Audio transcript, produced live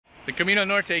The Camino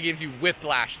Norte gives you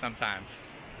whiplash sometimes.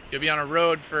 You'll be on a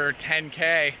road for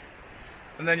 10K,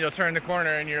 and then you'll turn the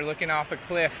corner and you're looking off a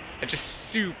cliff at just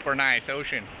super nice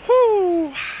ocean.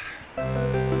 Whoo!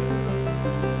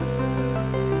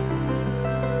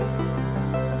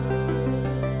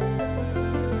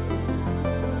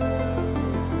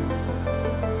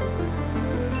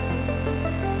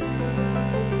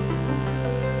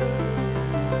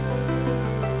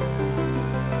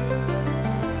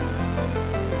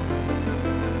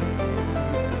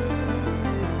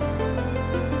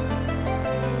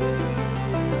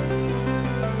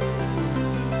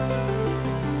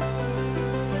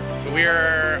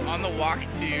 We're on the walk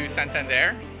to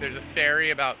Santander. There's a ferry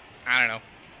about, I don't know,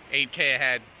 8K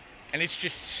ahead, and it's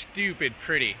just stupid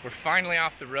pretty. We're finally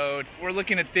off the road. We're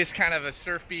looking at this kind of a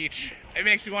surf beach. It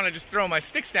makes me want to just throw my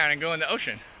sticks down and go in the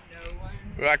ocean.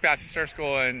 We walked past the surf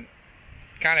school and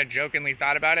kind of jokingly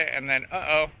thought about it, and then,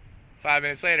 uh-oh, 5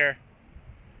 minutes later,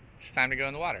 it's time to go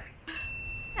in the water.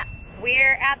 Yeah,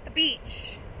 we're at the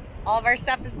beach. All of our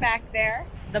stuff is back there.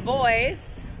 The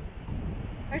boys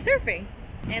are surfing.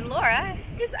 And Laura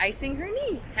is icing her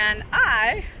knee. And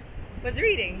I was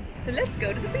reading. So let's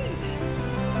go to the beach.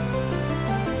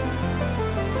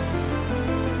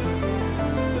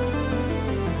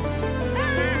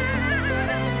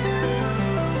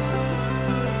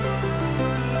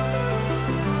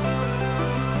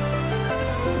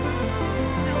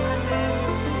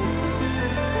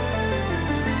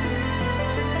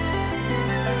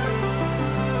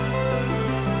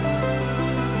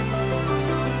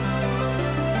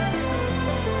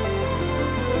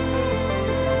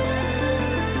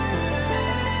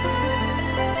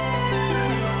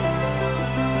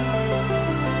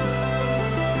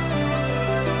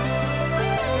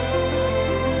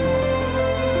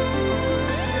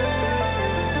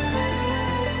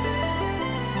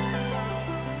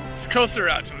 Coaster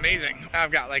route's amazing.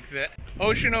 I've got like the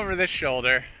ocean over this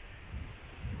shoulder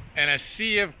and a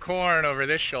sea of corn over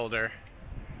this shoulder,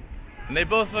 and they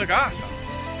both look awesome.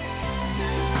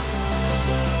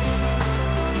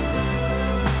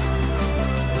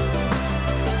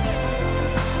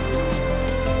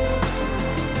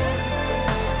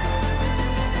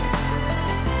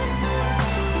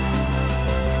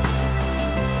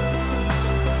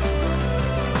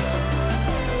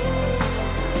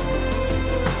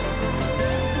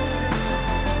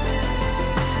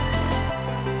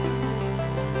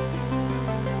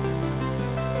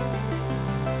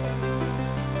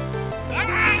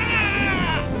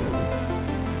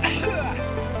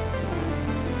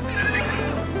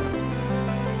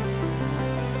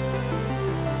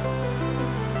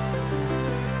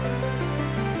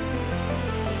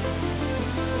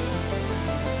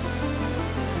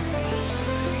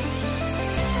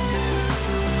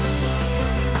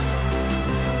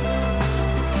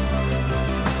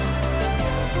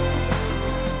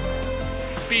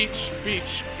 Beach,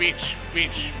 beach, beach,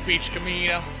 beach, beach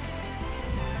Camino.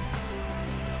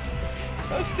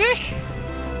 So sick.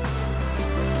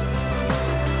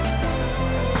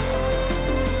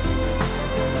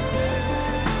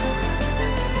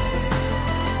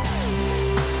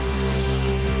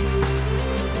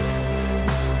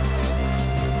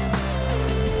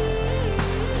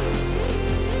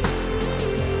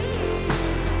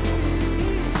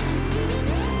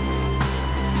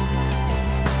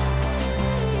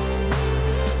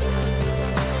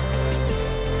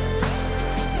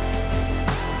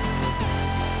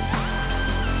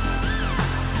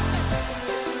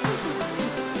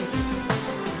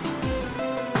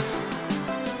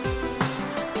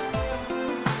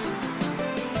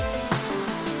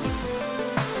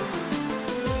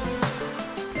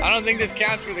 I don't think this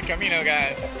counts for the Camino,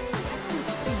 guys.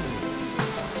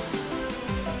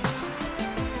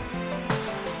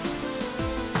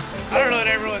 I don't know what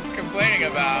everyone's complaining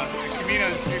about. The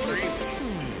Camino's super easy.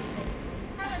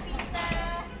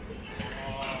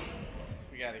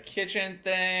 We got a kitchen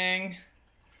thing.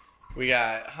 We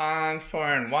got Hans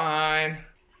pouring wine.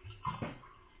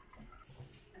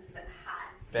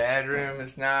 Bedroom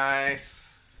is nice.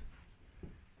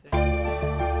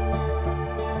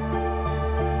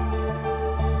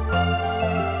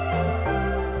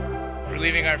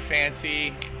 Leaving our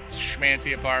fancy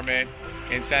schmancy apartment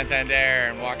in Santander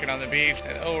and walking on the beach.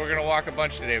 And oh, we're gonna walk a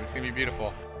bunch today. It's gonna be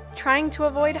beautiful. Trying to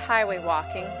avoid highway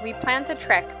walking, we plan to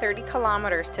trek 30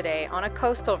 kilometers today on a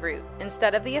coastal route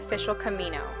instead of the official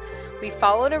Camino. We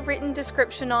followed a written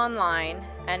description online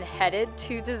and headed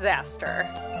to disaster.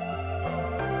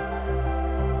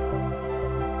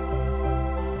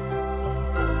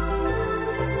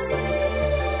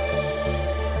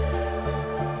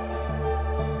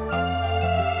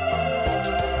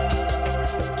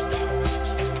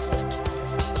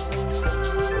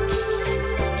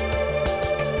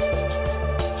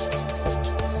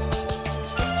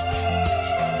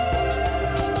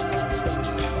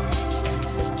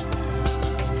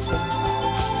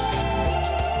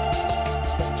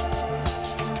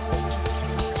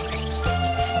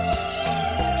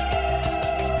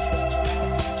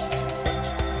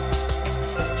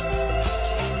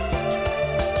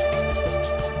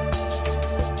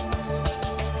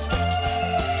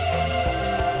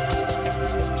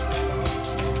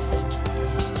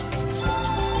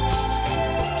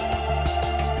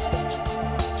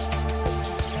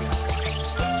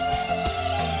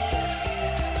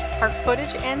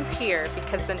 footage ends here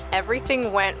because then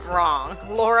everything went wrong.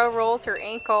 Laura rolls her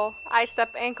ankle, I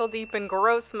step ankle deep in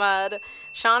gross mud,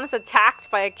 Sean is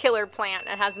attacked by a killer plant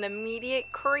and has an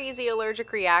immediate crazy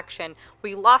allergic reaction.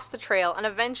 We lost the trail and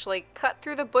eventually cut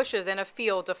through the bushes in a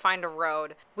field to find a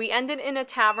road. We ended in a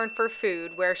tavern for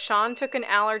food where Sean took an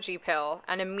allergy pill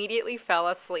and immediately fell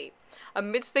asleep.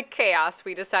 Amidst the chaos,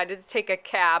 we decided to take a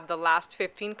cab the last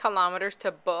 15 kilometers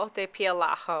to Bo de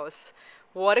Pielajos.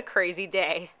 What a crazy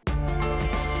day.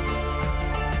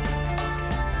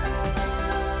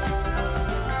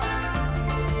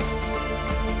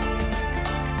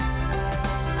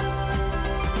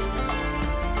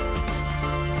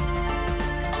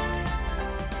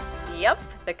 Yep,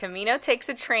 the Camino takes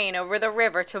a train over the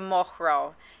river to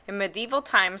Mojro. In medieval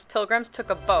times, pilgrims took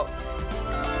a boat.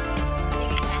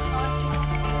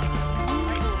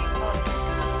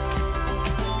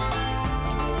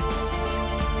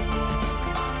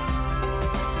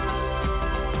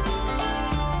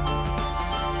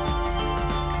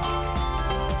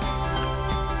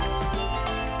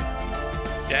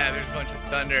 Yeah, there's a bunch of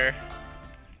thunder,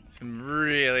 some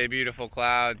really beautiful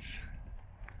clouds,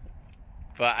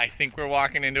 but I think we're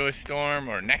walking into a storm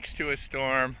or next to a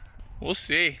storm. We'll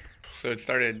see. So it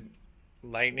started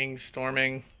lightning,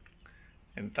 storming,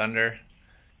 and thunder.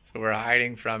 So we're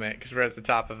hiding from it because we're at the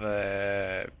top of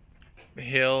a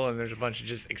hill and there's a bunch of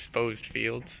just exposed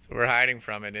fields. So we're hiding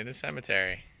from it in a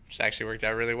cemetery, which actually worked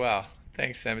out really well.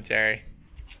 Thanks, cemetery.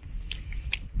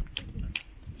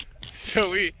 So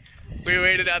we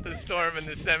waited out the storm in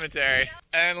the cemetery,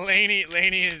 and Lainey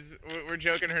is, we're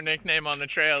joking, her nickname on the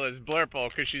trail is Blurple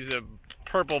because she's a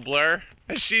purple blur,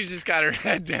 and she's just got her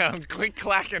head down, click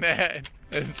clacking ahead.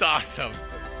 It's awesome.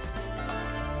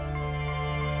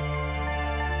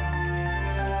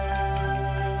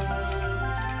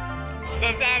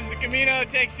 Sometimes the Camino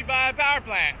takes you by a power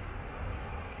plant.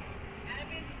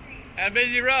 And a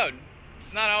busy road.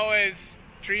 It's not always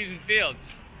trees and fields.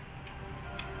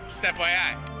 Just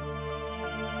FYI.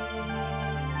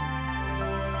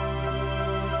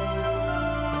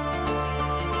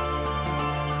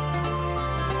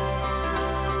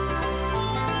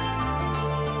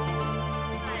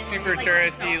 Super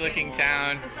touristy looking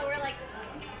town.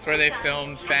 It's where they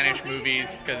film Spanish movies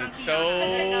because it's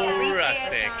so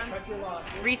rustic.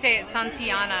 Re-say it,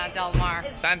 Santillana del Mar.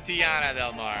 Santillana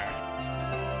del Mar.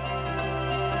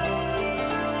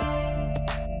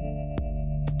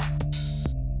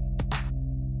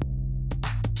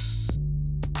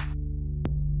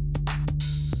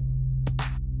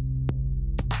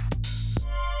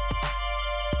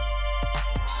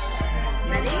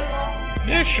 Ready?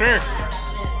 Yeah, sure.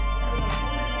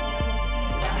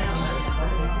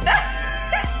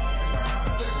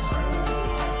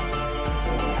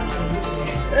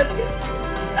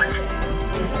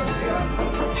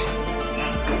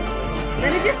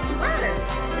 Then it just splatters.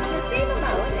 It's the same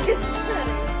amount. It just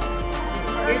splatters.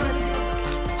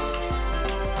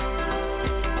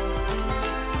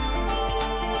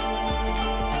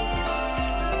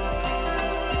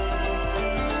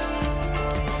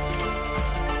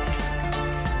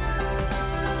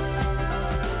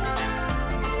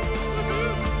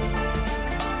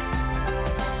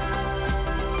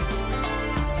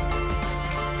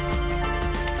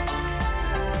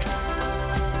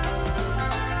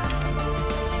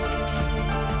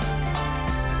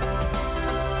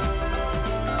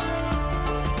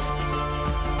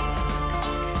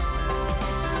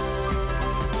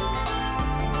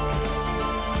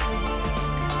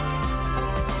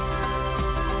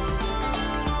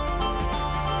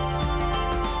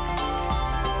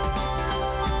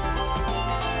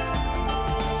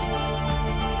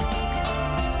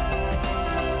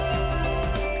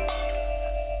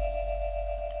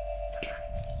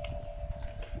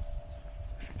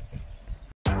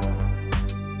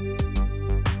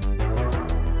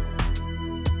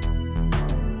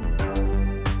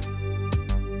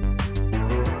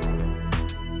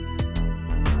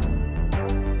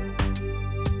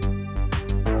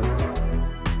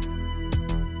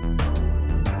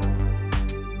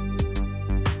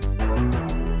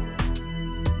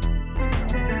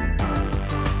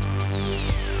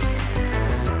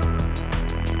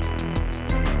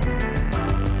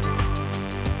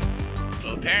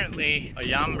 Apparently,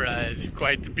 Oyambre is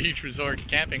quite the beach resort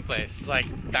camping place. It's like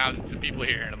thousands of people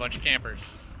here and a bunch of campers.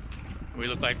 We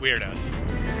look like weirdos.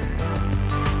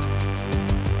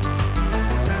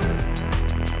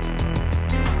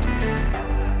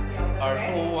 Our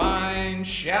full wine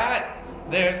shot,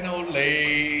 there's no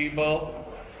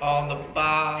label on the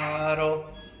bottle.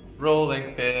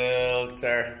 Rolling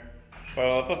filter,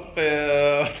 full of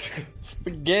filter.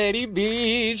 Spaghetti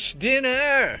beach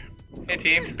dinner. Hey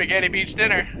team, spaghetti beach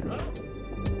dinner.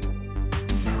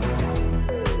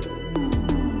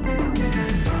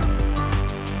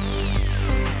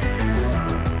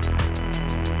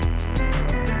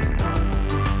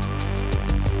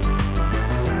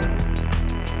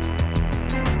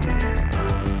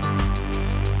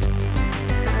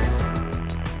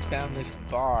 Found this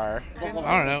bar. I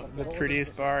don't know, the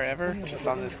prettiest bar ever. Just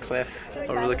on this cliff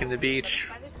overlooking the beach.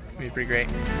 It's gonna be pretty great.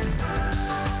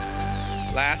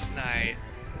 Last night.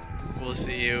 We'll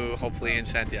see you hopefully in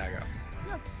Santiago.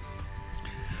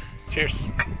 Cheers.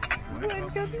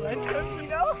 Let's go,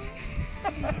 Camino.